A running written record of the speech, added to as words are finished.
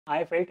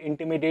I felt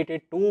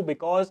intimidated too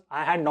because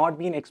I had not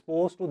been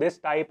exposed to this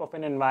type of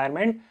an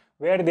environment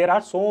where there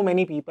are so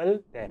many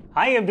people there.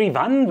 Hi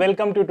everyone,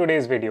 welcome to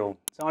today's video.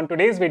 So on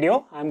today's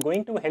video, I'm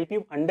going to help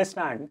you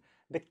understand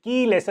the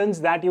key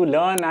lessons that you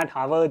learn at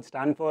Harvard,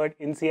 Stanford,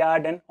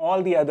 INSEAD and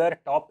all the other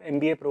top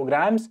MBA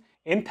programs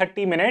in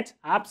 30 minutes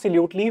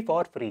absolutely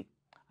for free.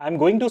 I'm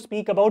going to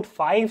speak about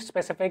 5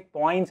 specific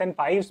points and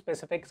 5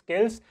 specific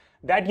skills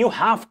that you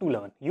have to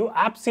learn. You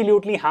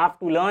absolutely have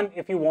to learn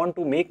if you want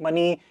to make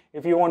money,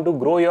 if you want to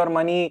grow your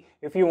money,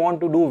 if you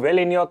want to do well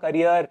in your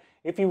career,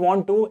 if you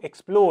want to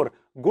explore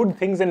good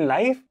things in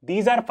life.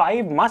 These are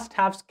 5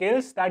 must-have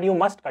skills that you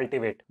must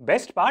cultivate.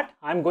 Best part,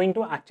 I'm going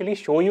to actually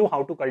show you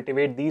how to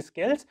cultivate these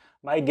skills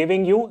by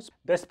giving you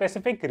the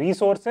specific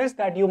resources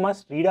that you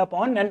must read up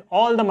on and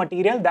all the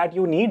material that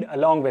you need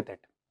along with it.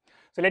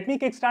 So let me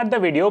kickstart the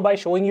video by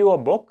showing you a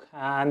book,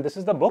 and this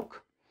is the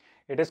book.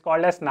 It is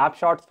called as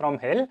Snapshots from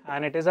Hell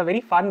and it is a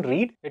very fun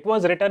read. It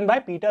was written by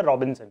Peter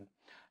Robinson.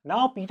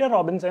 Now Peter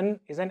Robinson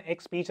is an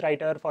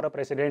ex-speechwriter for a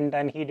president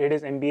and he did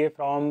his MBA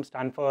from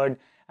Stanford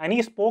and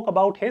he spoke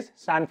about his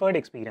Stanford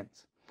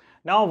experience.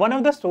 Now one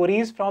of the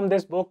stories from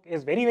this book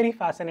is very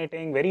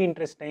fascinating, very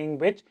interesting,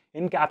 which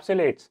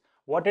encapsulates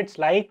what it's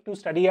like to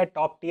study at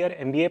top tier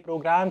MBA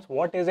programs.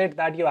 What is it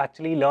that you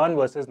actually learn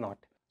versus not?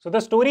 So the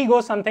story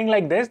goes something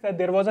like this, that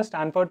there was a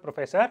Stanford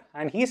professor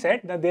and he said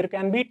that there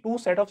can be 2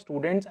 sets of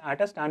students at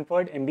a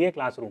Stanford MBA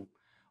classroom.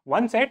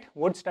 One set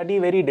would study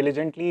very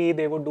diligently,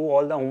 they would do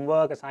all the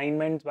homework,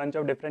 assignments, bunch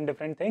of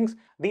different things.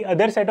 The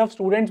other set of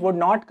students would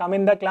not come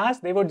in the class,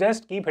 they would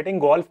just keep hitting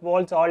golf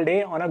balls all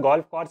day on a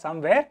golf course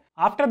somewhere.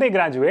 After they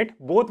graduate,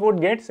 both would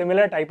get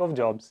similar type of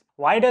jobs.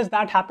 Why does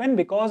that happen?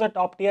 Because a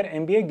top tier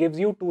MBA gives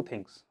you 2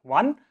 things.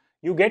 One,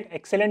 you get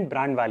excellent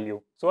brand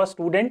value. So a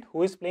student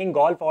who is playing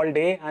golf all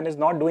day and is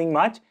not doing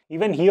much,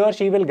 even he or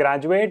she will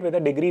graduate with a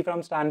degree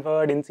from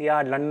Stanford,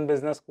 INSEAD, London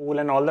Business School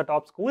and all the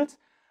top schools.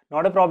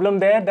 Not a problem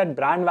there, that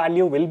brand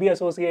value will be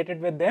associated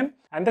with them,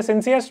 and the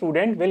sincere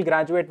student will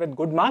graduate with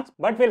good marks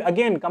but will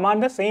again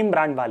command the same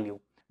brand value.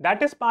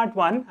 That is part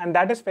 1 and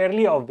that is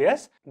fairly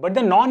obvious, but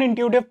the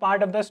non-intuitive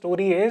part of the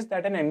story is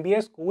that an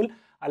MBA school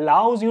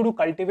allows you to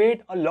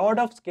cultivate a lot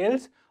of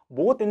skills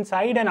both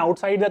inside and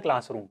outside the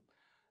classroom.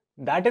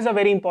 That is a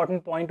very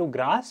important point to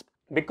grasp,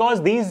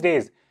 because these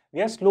days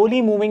we are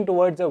slowly moving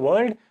towards a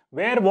world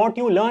where what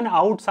you learn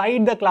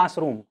outside the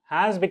classroom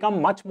has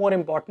become much more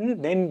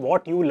important than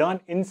what you learn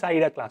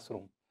inside a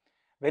classroom.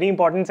 Very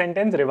important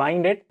sentence,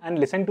 rewind it and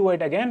listen to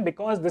it again,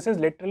 because this is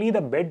literally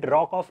the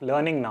bedrock of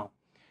learning now.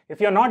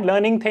 If you're not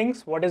learning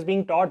things, what is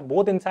being taught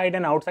both inside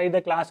and outside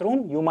the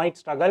classroom, you might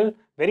struggle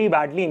very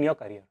badly in your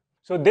career.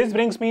 So this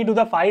brings me to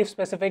the 5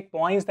 specific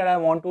points that I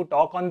want to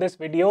talk on this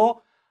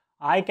video.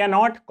 I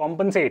cannot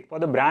compensate for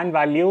the brand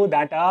value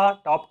that a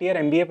top tier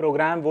MBA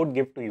program would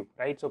give to you,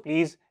 right? So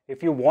please,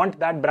 if you want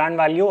that brand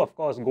value, of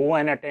course, go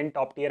and attend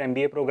top tier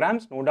MBA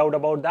programs, no doubt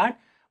about that.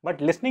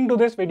 But listening to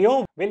this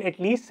video will at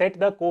least set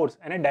the course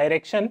and a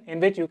direction in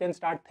which you can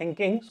start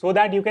thinking, so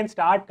that you can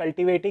start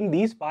cultivating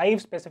these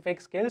 5 specific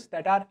skills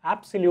that are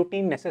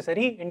absolutely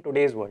necessary in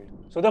today's world.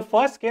 So the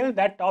first skill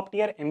that top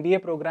tier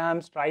MBA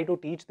programs try to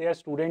teach their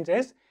students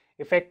is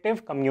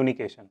effective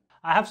communication.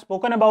 I have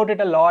spoken about it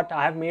a lot.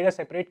 I have made a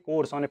separate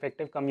course on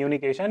effective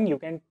communication. You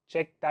can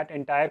check that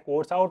entire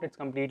course out. It's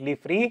completely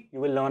free. You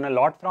will learn a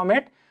lot from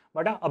it.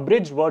 But an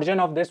abridged version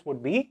of this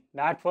would be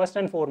that first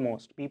and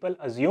foremost, people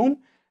assume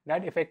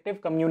that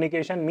effective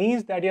communication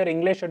means that your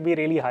English should be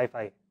really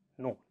high-fi.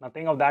 No,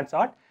 nothing of that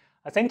sort.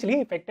 Essentially,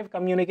 effective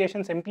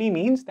communication simply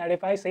means that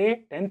if I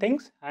say 10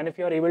 things and if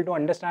you're able to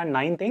understand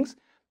 9 things,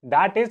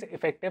 that is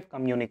effective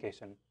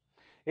communication.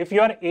 If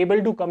you are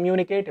able to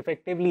communicate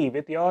effectively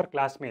with your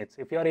classmates,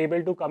 if you are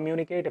able to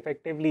communicate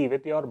effectively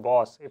with your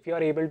boss, if you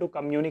are able to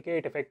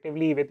communicate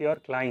effectively with your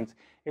clients,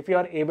 if you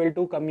are able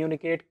to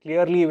communicate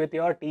clearly with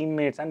your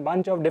teammates and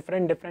bunch of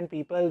different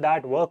people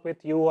that work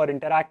with you or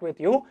interact with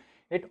you,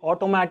 it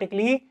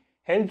automatically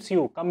helps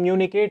you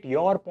communicate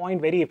your point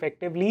very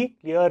effectively,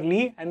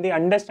 clearly, and they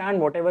understand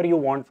whatever you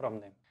want from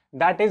them.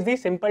 That is the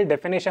simple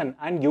definition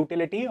and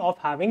utility of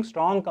having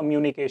strong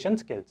communication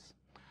skills.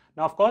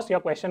 Now, of course, your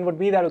question would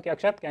be that, okay,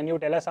 Akshat, can you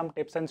tell us some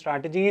tips and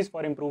strategies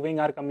for improving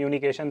our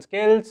communication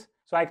skills?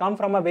 So I come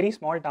from a very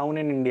small town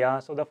in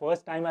India. So the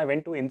first time I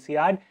went to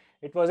INSEAD,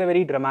 it was a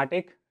very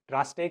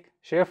drastic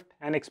shift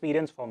and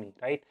experience for me,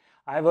 right?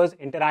 I was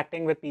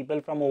interacting with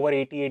people from over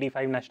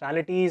 80-85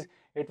 nationalities.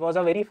 It was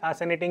a very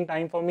fascinating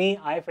time for me.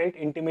 I felt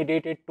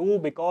intimidated too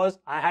because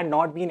I had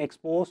not been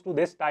exposed to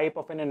this type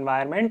of an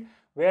environment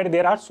where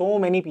there are so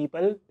many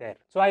people there.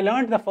 So I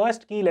learned the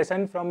first key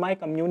lesson from my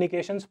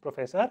communications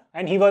professor,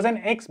 and he was an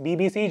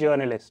ex-BBC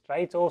journalist,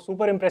 right? So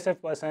super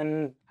impressive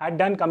person, had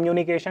done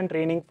communication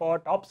training for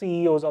top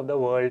CEOs of the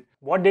world.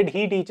 What did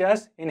he teach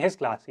us in his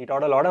class? He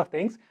taught a lot of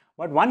things,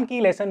 but one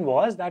key lesson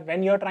was that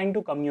when you're trying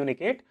to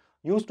communicate,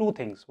 use 2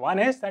 things. One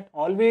is that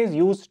always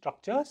use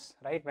structures,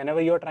 right?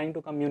 Whenever you're trying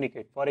to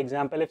communicate. For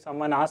example, if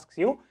someone asks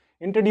you,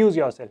 introduce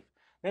yourself,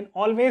 then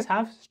always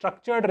have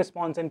structured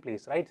response in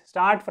place, right?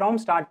 Start from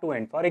start to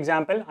end. For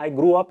example, I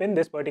grew up in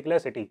this particular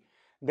city.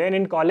 Then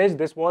in college,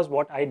 this was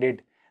what I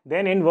did.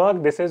 Then in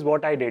work, this is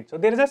what I did. So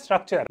there is a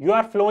structure. You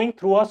are flowing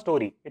through a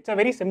story. It's a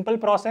very simple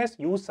process.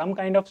 Use some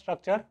kind of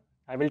structure.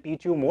 I will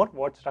teach you more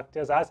what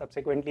structures are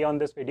subsequently on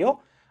this video.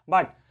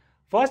 But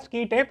first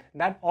key tip,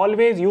 that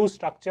always use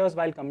structures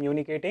while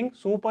communicating.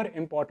 Super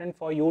important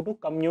for you to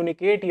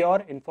communicate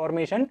your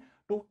information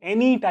to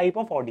any type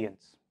of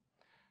audience.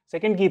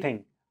 Second key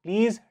thing,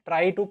 please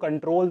try to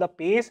control the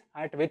pace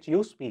at which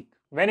you speak.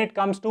 When it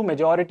comes to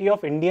majority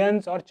of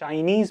Indians or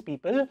Chinese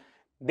people,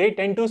 they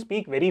tend to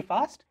speak very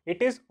fast.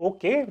 It is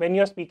okay when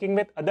you're speaking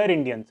with other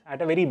Indians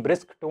at a very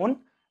brisk tone,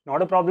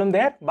 not a problem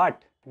there,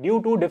 but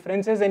due to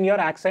differences in your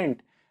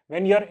accent,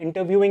 when you're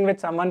interviewing with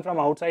someone from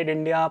outside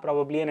India,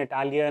 probably an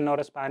Italian or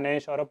a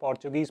Spanish or a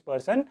Portuguese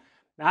person,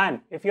 and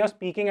if you're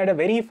speaking at a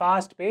very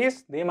fast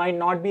pace, they might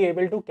not be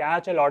able to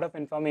catch a lot of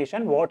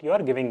information what you're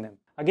giving them.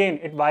 Again,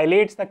 it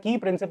violates the key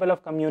principle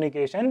of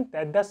communication,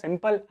 that the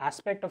simple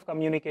aspect of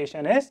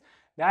communication is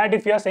that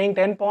if you're saying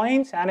 10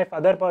 points and if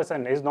other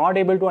person is not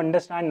able to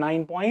understand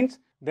 9 points,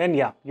 then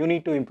yeah, you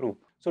need to improve.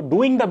 So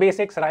doing the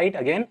basics right,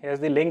 again, here's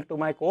the link to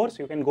my course.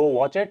 You can go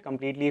watch it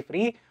completely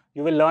free.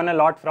 You will learn a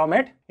lot from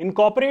it.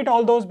 Incorporate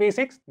all those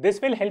basics.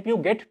 This will help you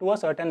get to a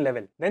certain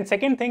level. Then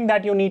second thing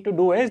that you need to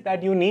do is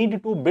that you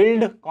need to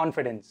build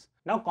confidence.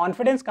 Now,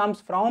 confidence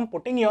comes from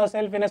putting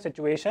yourself in a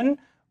situation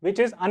which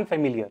is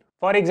unfamiliar.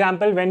 For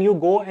example, when you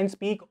go and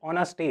speak on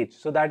a stage,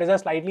 so that is a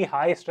slightly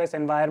high stress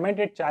environment,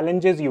 it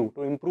challenges you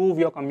to improve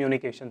your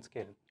communication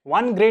skill.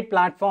 One great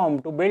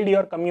platform to build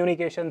your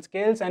communication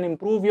skills and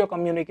improve your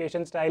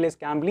communication style is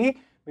Cambly,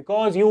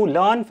 because you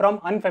learn from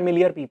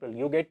unfamiliar people.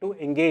 You get to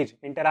engage,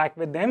 interact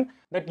with them.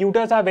 The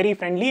tutors are very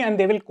friendly and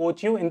they will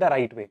coach you in the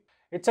right way.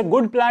 It's a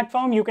good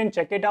platform. You can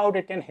check it out.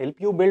 It can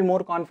help you build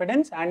more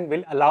confidence and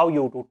will allow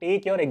you to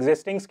take your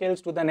existing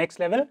skills to the next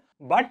level,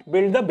 but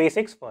build the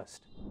basics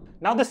first.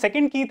 Now, the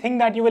second key thing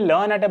that you will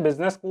learn at a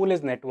business school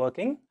is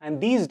networking.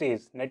 And these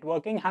days,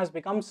 networking has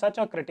become such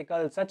a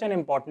critical, such an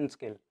important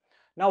skill.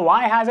 Now,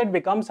 why has it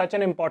become such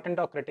an important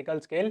or critical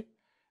skill?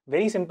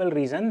 Very simple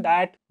reason,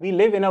 that we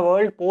live in a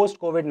world post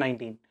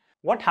COVID-19.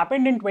 What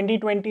happened in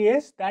 2020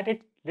 is that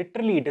it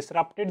literally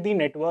disrupted the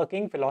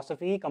networking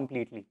philosophy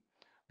completely,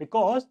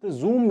 because the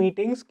Zoom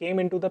meetings came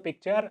into the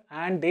picture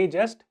and they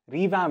just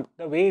revamped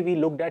the way we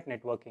looked at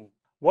networking.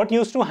 What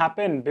used to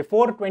happen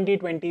before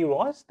 2020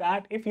 was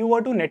that if you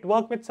were to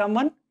network with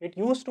someone, it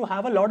used to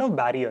have a lot of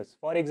barriers.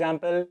 For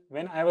example,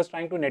 when I was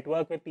trying to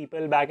network with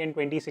people back in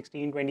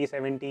 2016,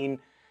 2017,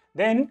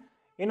 then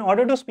in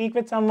order to speak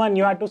with someone,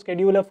 you had to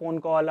schedule a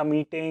phone call, a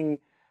meeting,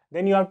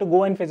 then you have to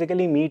go and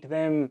physically meet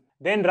them,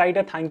 then write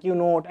a thank you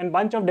note and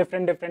bunch of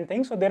different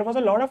things. So there was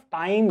a lot of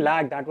time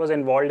lag that was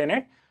involved in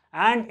it.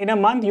 And in a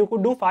month, you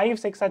could do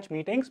 5-6 such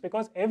meetings,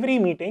 because every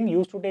meeting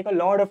used to take a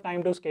lot of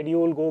time to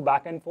schedule, go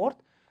back and forth.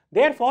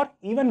 Therefore,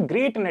 even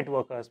great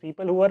networkers,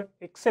 people who were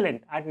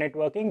excellent at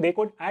networking, they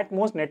could at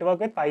most network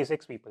with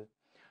 5-6 people.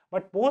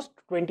 But post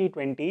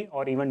 2020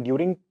 or even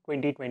during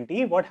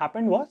 2020, what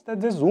happened was that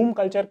this Zoom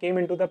culture came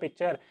into the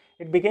picture.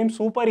 It became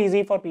super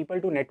easy for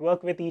people to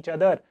network with each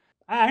other.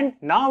 And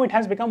now it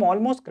has become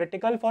almost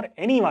critical for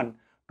anyone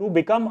to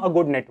become a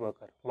good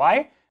networker.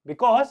 Why?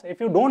 Because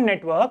if you don't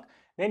network,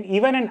 then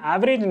even an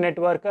average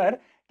networker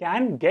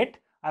can get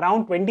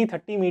around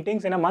 20-30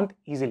 meetings in a month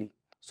easily.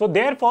 So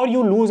therefore,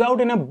 you lose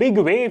out in a big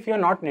way if you're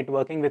not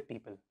networking with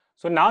people.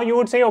 So now you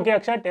would say, okay,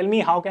 Akshat, tell me,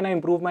 how can I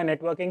improve my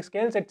networking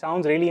skills? It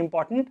sounds really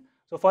important.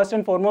 So first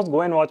and foremost,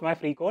 go and watch my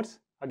free course.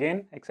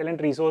 Again,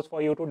 excellent resource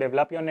for you to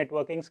develop your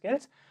networking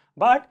skills.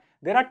 But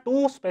there are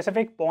 2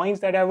 specific points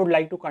that I would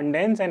like to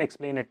condense and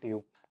explain it to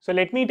you. So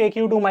let me take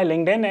you to my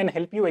LinkedIn and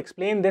help you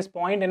explain this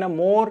point in a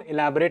more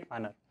elaborate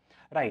manner.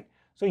 Right.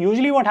 So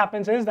usually what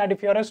happens is that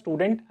if you're a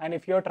student and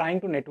if you're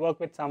trying to network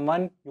with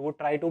someone, you would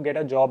try to get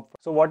a job.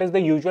 So what is the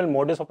usual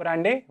modus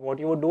operandi? What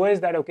you would do is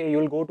that, okay,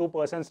 you'll go to a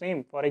person's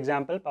name. For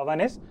example,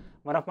 Pawan is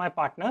one of my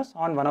partners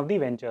on one of the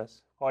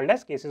ventures called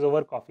as Cases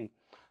Over Coffee.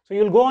 So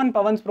you'll go on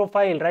Pawan's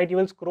profile, right? You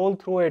will scroll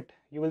through it.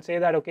 You will say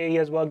that, okay, he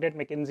has worked at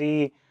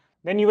McKinsey.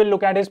 Then you will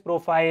look at his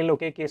profile,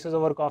 okay, Cases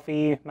Over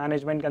Coffee,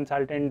 management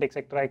consultant,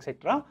 etc.,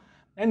 etc.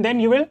 And then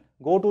you will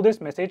go to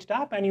this message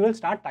tab and you will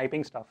start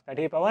typing stuff that,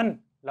 hey Pawan,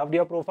 loved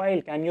your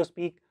profile, can you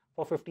speak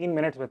for 15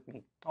 minutes with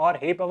me? Or,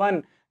 hey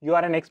Pawan, you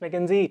are an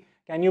ex-McKinsey,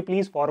 can you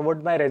please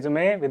forward my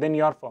resume within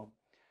your firm?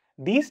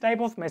 These type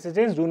of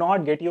messages do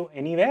not get you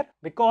anywhere,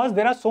 because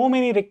there are so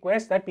many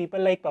requests that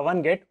people like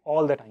Pawan get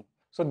all the time.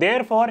 So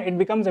therefore, it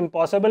becomes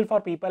impossible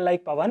for people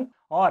like Pawan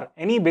or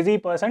any busy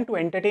person to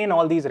entertain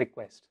all these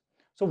requests.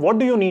 So what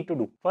do you need to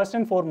do? First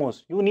and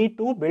foremost, you need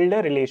to build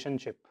a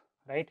relationship,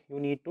 right? You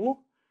need to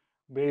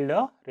build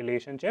a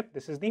relationship.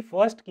 This is the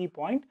first key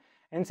point.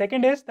 And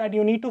second is that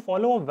you need to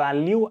follow a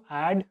value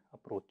add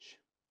approach.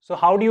 So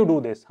how do you do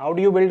this? How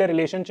do you build a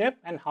relationship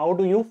and how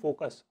do you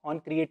focus on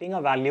creating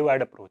a value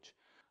add approach?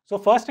 So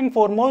first and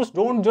foremost,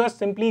 don't just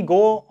simply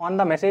go on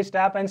the message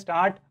tab and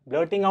start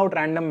blurting out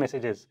random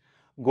messages.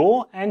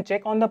 Go and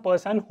check on the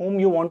person whom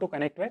you want to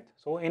connect with.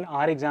 So in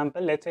our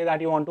example, let's say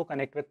that you want to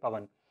connect with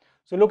Pawan.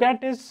 So look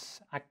at his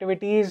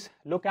activities,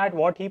 look at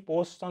what he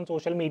posts on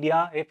social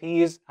media. If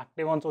he is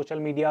active on social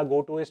media,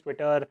 go to his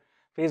Twitter,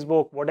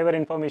 Facebook, whatever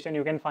information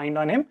you can find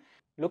on him.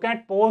 Look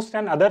at posts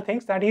and other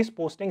things that he's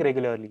posting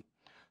regularly.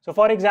 So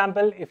for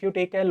example, if you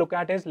take a look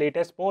at his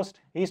latest post,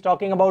 he's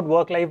talking about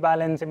work-life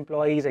balance,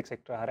 employees,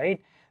 etc.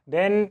 Right?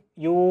 Then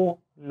you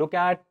look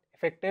at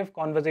effective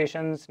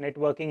conversations,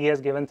 networking. He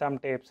has given some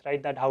tips,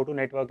 right? That how to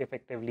network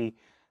effectively.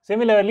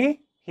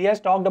 Similarly, he has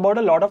talked about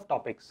a lot of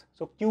topics.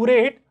 So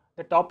curate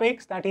the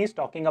topics that he's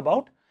talking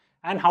about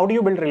and how do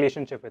you build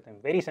relationship with him.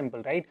 Very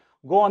simple, right?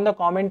 Go on the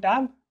comment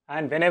tab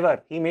and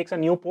whenever he makes a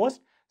new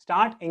post,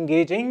 start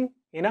engaging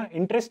in an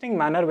interesting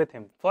manner with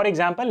him. For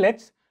example,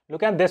 let's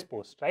look at this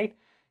post, right?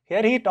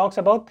 Here he talks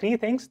about 3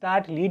 things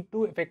that lead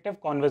to effective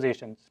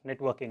conversations,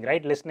 networking,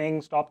 right?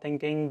 Listening, stop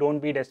thinking, don't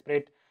be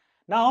desperate.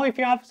 Now, if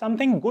you have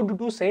something good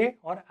to say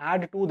or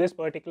add to this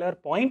particular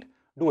point,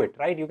 do it,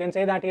 right? You can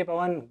say that, hey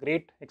Pawan,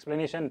 great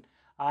explanation.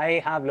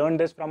 I have learned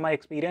this from my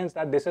experience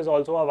that this is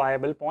also a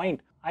viable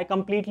point. I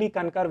completely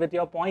concur with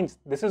your points.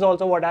 This is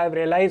also what I have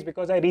realized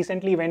because I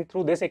recently went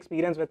through this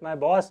experience with my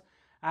boss,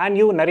 and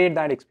you narrate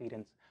that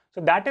experience. So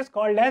that is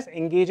called as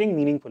engaging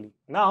meaningfully.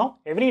 Now,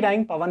 every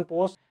time Pawan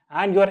posts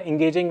and you are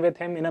engaging with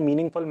him in a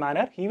meaningful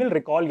manner, he will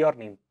recall your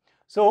name.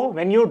 So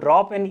when you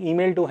drop an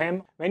email to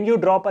him, when you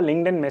drop a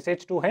LinkedIn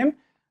message to him,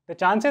 the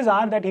chances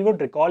are that he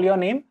would recall your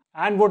name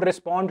and would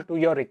respond to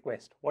your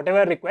request,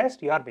 whatever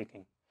request you are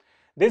making.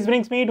 This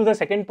brings me to the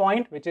second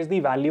point, which is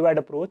the value add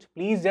approach.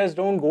 Please just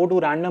don't go to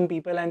random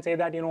people and say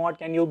that, you know what,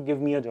 can you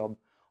give me a job?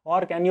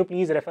 Or can you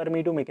please refer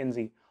me to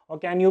McKinsey? Or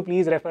can you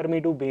please refer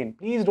me to Bain?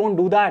 Please don't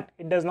do that.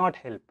 It does not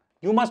help.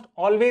 You must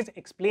always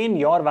explain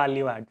your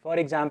value add. For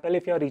example,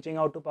 if you're reaching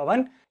out to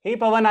Pawan, hey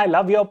Pawan, I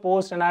love your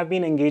post and I've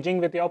been engaging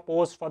with your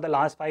post for the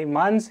last 5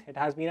 months. It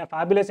has been a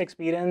fabulous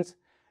experience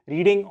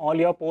reading all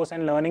your posts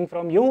and learning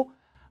from you.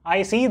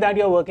 I see that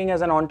you're working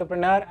as an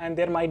entrepreneur and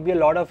there might be a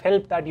lot of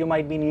help that you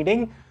might be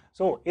needing.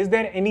 So is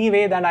there any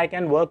way that I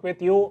can work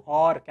with you,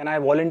 or can I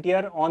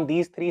volunteer on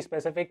these 3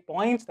 specific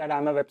points that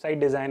I'm a website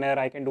designer,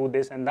 I can do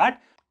this and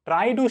that.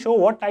 Try to show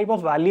what type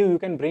of value you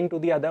can bring to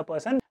the other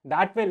person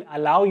that will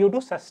allow you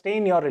to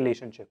sustain your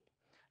relationship.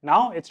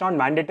 Now, it's not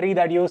mandatory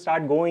that you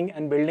start going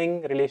and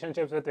building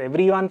relationships with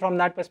everyone from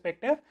that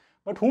perspective,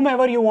 but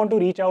whomever you want to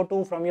reach out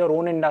to from your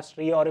own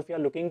industry, or if you're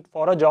looking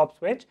for a job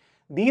switch,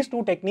 these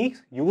 2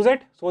 techniques, use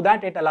it so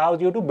that it allows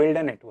you to build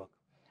a network.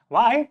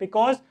 Why?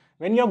 Because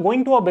when you're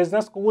going to a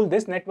business school,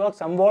 this network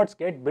somewhat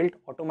gets built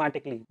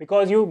automatically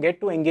because you get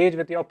to engage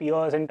with your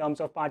peers in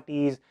terms of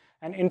parties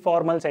and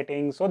informal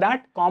settings. So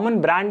that common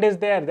brand is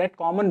there, that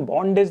common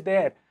bond is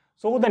there.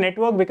 So the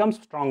network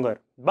becomes stronger.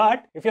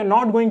 But if you're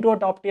not going to a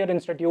top tier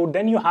institute,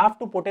 then you have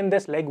to put in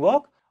this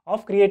legwork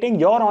of creating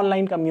your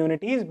online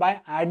communities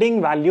by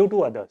adding value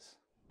to others.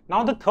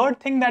 Now, the third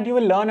thing that you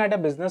will learn at a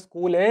business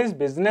school is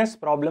business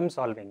problem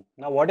solving.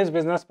 Now, what is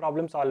business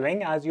problem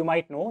solving? As you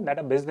might know, that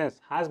a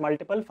business has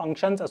multiple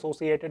functions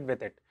associated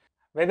with it.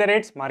 Whether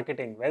it's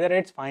marketing, whether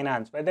it's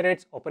finance, whether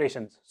it's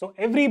operations. So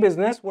every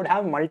business would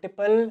have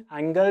multiple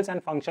angles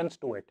and functions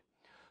to it.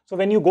 So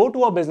when you go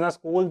to a business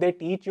school, they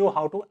teach you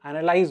how to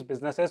analyze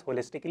businesses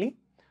holistically.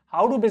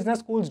 How do business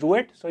schools do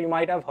it? So you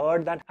might have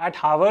heard that at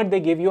Harvard,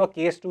 they give you a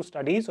case to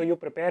study. So you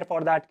prepare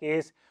for that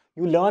case.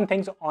 You learn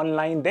things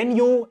online, then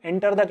you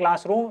enter the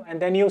classroom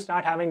and then you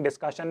start having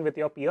discussion with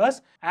your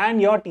peers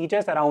and your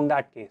teachers around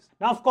that case.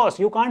 Now, of course,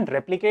 you can't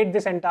replicate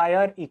this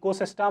entire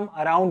ecosystem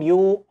around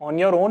you on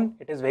your own.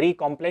 It is very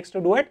complex to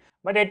do it,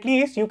 but at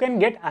least you can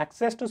get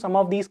access to some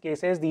of these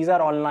cases. These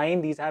are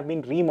online, these have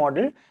been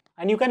remodeled,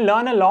 and you can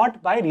learn a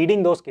lot by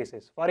reading those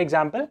cases. For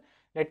example,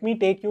 let me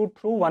take you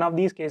through one of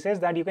these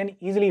cases that you can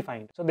easily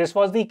find. So this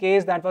was the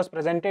case that was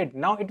presented.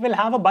 Now it will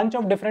have a bunch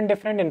of different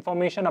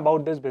information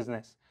about this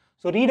business.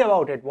 So read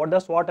about it, what the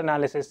SWOT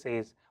analysis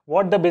says,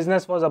 what the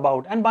business was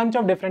about, and bunch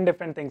of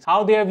different things.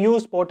 How they have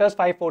used Porter's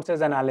 5 forces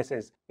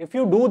analysis. If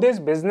you do this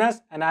business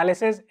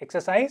analysis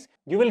exercise,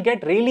 you will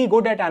get really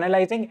good at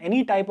analyzing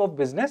any type of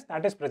business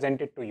that is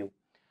presented to you.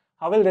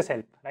 How will this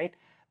help, right?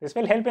 This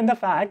will help in the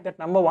fact that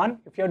number one,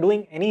 if you're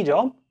doing any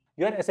job,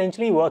 you are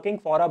essentially working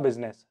for a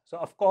business. So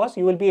of course,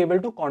 you will be able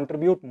to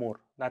contribute more.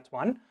 That's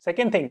one.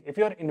 Second thing, if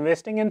you're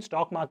investing in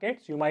stock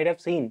markets, you might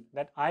have seen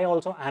that I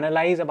also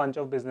analyze a bunch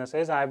of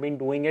businesses. I've been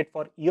doing it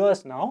for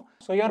years now.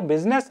 So your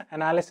business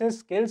analysis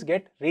skills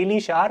get really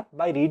sharp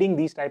by reading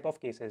these type of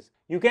cases.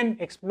 You can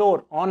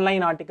explore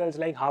online articles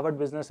like Harvard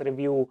Business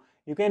Review.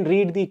 You can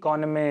read The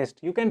Economist.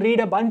 You can read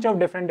a bunch of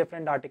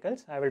different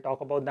articles. I will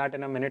talk about that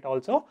in a minute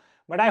also.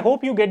 But I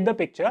hope you get the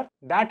picture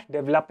that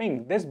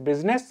developing this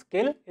business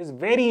skill is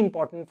very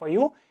important for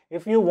you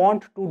if you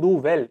want to do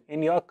well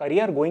in your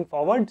career going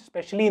forward,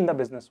 especially in the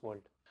business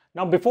world.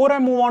 Now, before I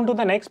move on to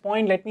the next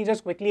point, let me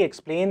just quickly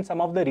explain some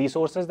of the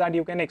resources that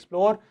you can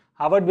explore.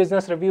 Harvard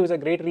Business Review is a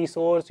great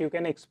resource. You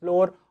can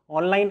explore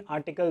online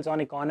articles on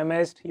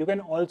Economist. You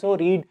can also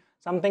read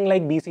something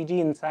like BCG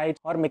Insights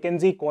or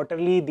McKinsey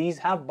Quarterly. These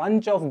have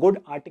bunch of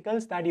good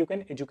articles that you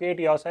can educate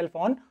yourself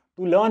on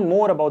to learn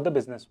more about the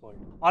business world.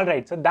 All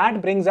right, so that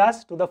brings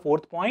us to the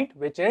fourth point,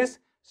 which is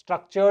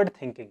structured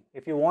thinking.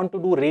 If you want to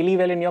do really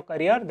well in your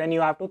career, then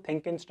you have to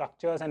think in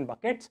structures and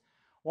buckets.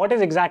 What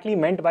is exactly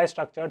meant by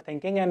structured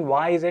thinking and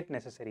why is it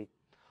necessary?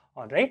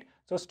 Alright,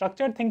 so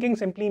structured thinking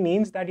simply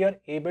means that you're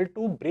able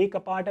to break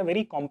apart a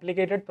very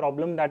complicated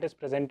problem that is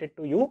presented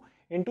to you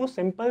into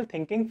simple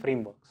thinking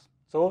frameworks.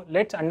 So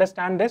let's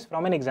understand this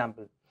from an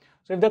example.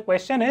 So if the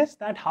question is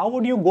that how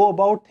would you go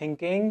about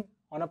thinking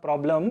on a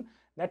problem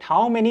that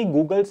how many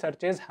Google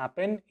searches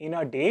happen in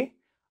a day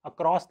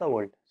across the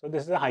world. So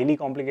this is a highly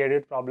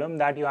complicated problem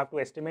that you have to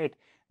estimate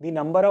the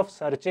number of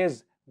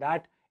searches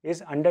that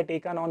is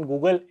undertaken on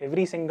Google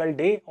every single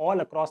day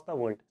all across the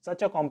world.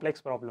 Such a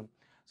complex problem.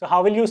 So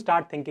how will you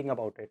start thinking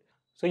about it?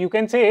 So you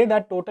can say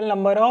that total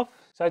number of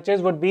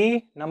searches would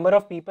be number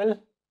of people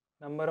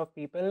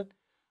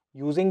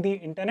using the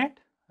internet,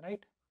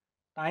 right,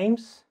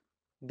 times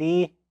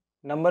the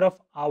number of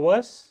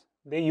hours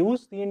they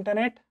use the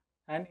internet,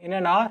 and in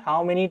an hour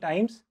how many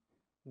times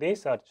they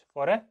search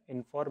for a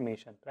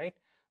information, right?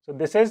 So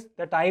this is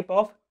the type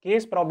of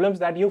case problems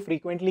that you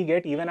frequently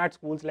get even at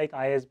schools like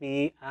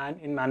ISB and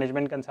in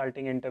management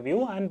consulting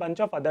interview and bunch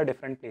of other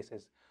different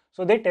places.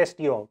 So they test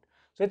you out.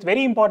 So it's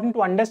very important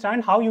to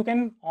understand how you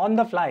can on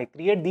the fly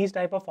create these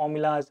type of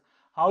formulas,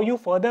 how you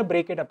further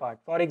break it apart.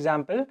 For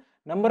example,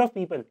 number of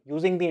people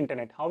using the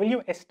internet, how will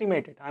you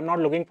estimate it? I'm not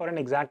looking for an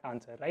exact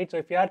answer, right? So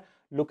if you are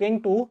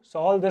looking to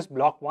solve this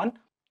block 1,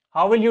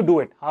 how will you do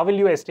it? How will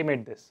you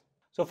estimate this?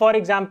 So for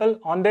example,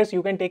 on this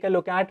you can take a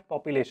look at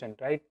population,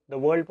 right? The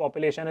world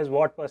population is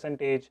what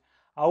percentage?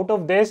 Out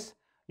of this,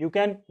 you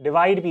can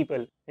divide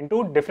people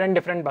into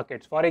different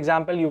buckets. For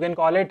example, you can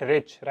call it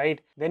rich,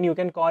 right? Then you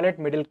can call it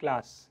middle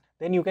class.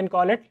 Then you can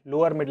call it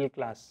lower middle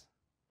class,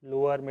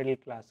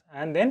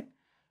 and then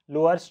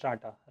lower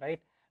strata,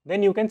 right?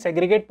 Then you can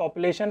segregate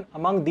population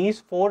among these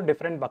 4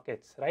 different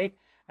buckets, right?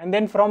 And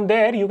then from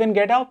there, you can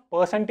get a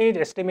percentage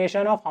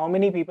estimation of how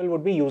many people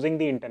would be using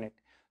the internet.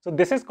 So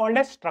this is called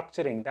as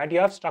structuring, that you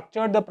have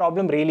structured the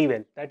problem really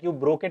well, that you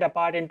broke it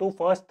apart into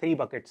first 3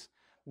 buckets.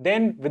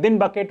 Then within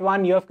bucket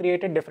 1, you have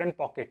created different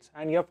pockets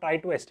and you have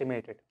tried to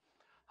estimate it.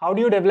 How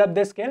do you develop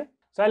this skill?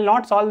 So I'll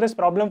not solve this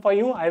problem for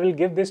you. I will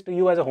give this to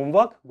you as a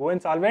homework. Go and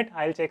solve it.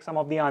 I'll check some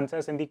of the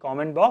answers in the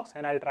comment box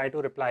and I'll try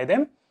to reply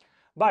them.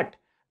 But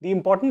the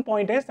important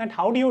point is that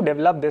how do you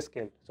develop this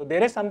skill? So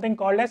there is something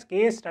called as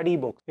case study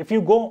books. If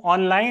you go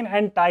online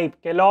and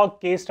type Kellogg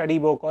case study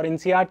book or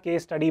INSEAD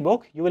case study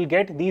book, you will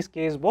get these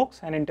case books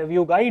and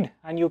interview guide,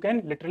 and you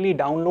can literally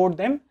download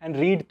them and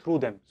read through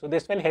them. So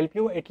this will help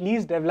you at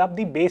least develop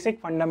the basic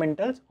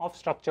fundamentals of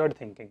structured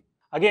thinking.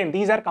 Again,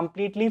 these are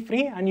completely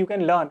free and you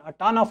can learn a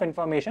ton of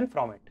information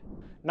from it.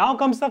 Now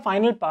comes the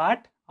final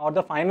part or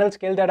the final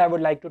skill that I would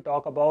like to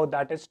talk about,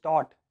 that is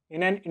taught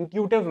in an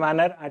intuitive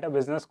manner at a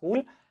business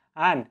school,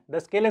 and the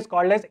skill is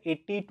called as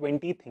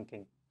 80-20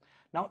 thinking.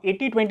 Now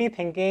 80-20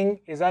 thinking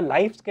is a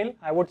life skill.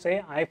 I would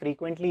say I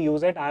frequently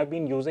use it. I have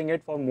been using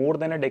it for more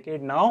than a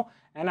decade now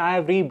and I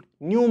have reaped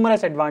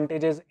numerous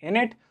advantages in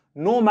it.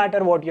 No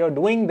matter what you're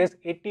doing, this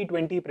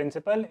 80-20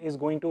 principle is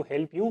going to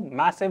help you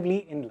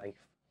massively in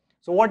life.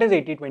 So what is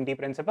 80-20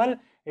 principle?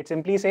 It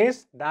simply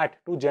says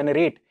that to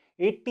generate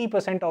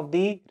 80% of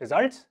the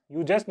results,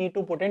 you just need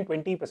to put in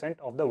 20%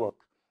 of the work.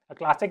 A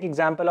classic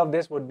example of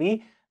this would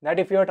be that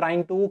if you are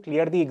trying to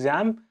clear the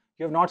exam,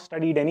 you have not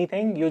studied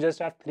anything, you just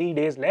have 3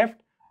 days left,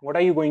 what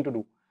are you going to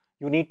do?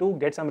 You need to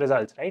get some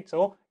results, right?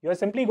 So you are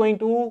simply going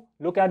to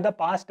look at the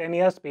past 10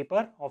 years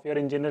paper of your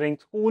engineering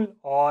school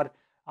or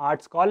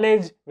arts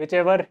college,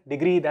 whichever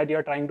degree that you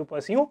are trying to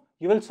pursue.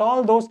 You will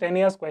solve those 10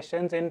 years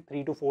questions in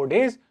 3 to 4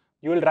 days.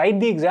 You will write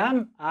the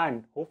exam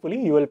and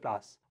hopefully you will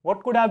pass.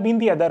 What could have been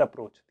the other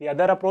approach? The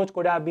other approach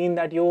could have been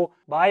that you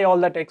buy all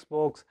the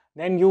textbooks,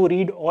 then you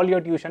read all your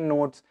tuition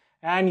notes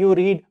and you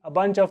read a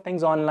bunch of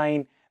things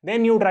online,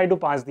 then you try to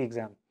pass the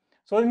exam.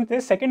 So in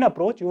this second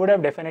approach, you would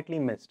have definitely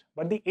missed.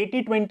 But the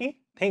 80-20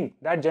 thing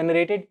that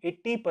generated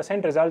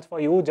 80% results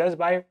for you just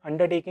by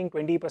undertaking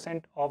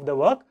 20% of the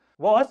work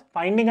was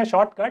finding a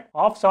shortcut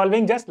of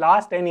solving just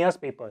last 10 years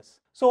papers.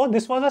 So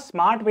this was a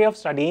smart way of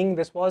studying.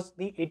 This was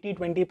the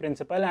 80-20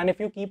 principle, and if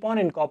you keep on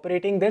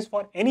incorporating this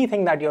for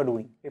anything that you're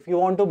doing, if you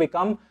want to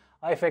become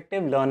an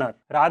effective learner,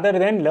 rather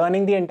than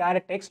learning the entire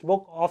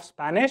textbook of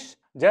Spanish,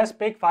 just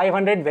pick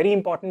 500 very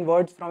important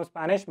words from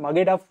Spanish, mug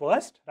it up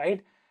first,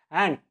 right?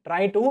 And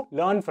try to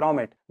learn from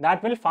it.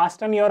 That will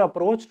fasten your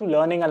approach to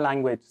learning a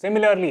language.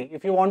 Similarly,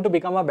 if you want to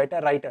become a better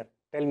writer,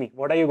 tell me,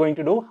 what are you going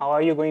to do? How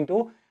are you going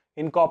to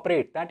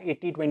incorporate that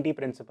 80-20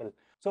 principle?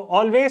 So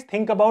always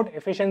think about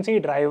efficiency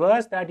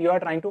drivers that you are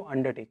trying to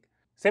undertake.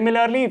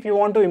 Similarly, if you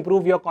want to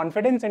improve your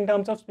confidence in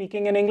terms of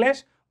speaking in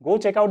English, go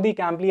check out the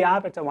Cambly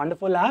app. It's a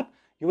wonderful app.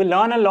 You will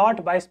learn a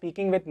lot by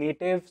speaking with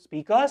native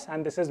speakers,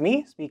 and this is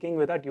me speaking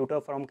with a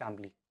tutor from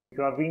Cambly.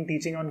 You have been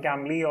teaching on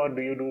Cambly, or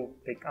do you do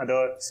like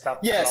other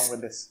stuff along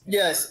with this?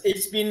 Yes,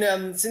 it's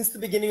been since the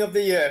beginning of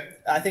the year.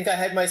 I think I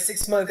had my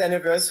 6-month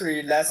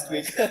anniversary last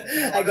week.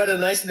 I got a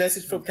nice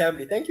message from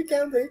Cambly. Thank you,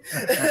 Cambly.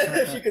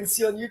 If you can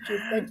see on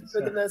YouTube, thank you for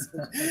the message.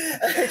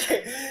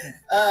 Okay,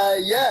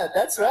 yeah,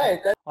 that's right.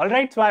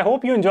 Alright, so I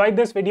hope you enjoyed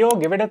this video.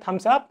 Give it a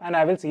thumbs up and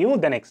I will see you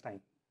the next time.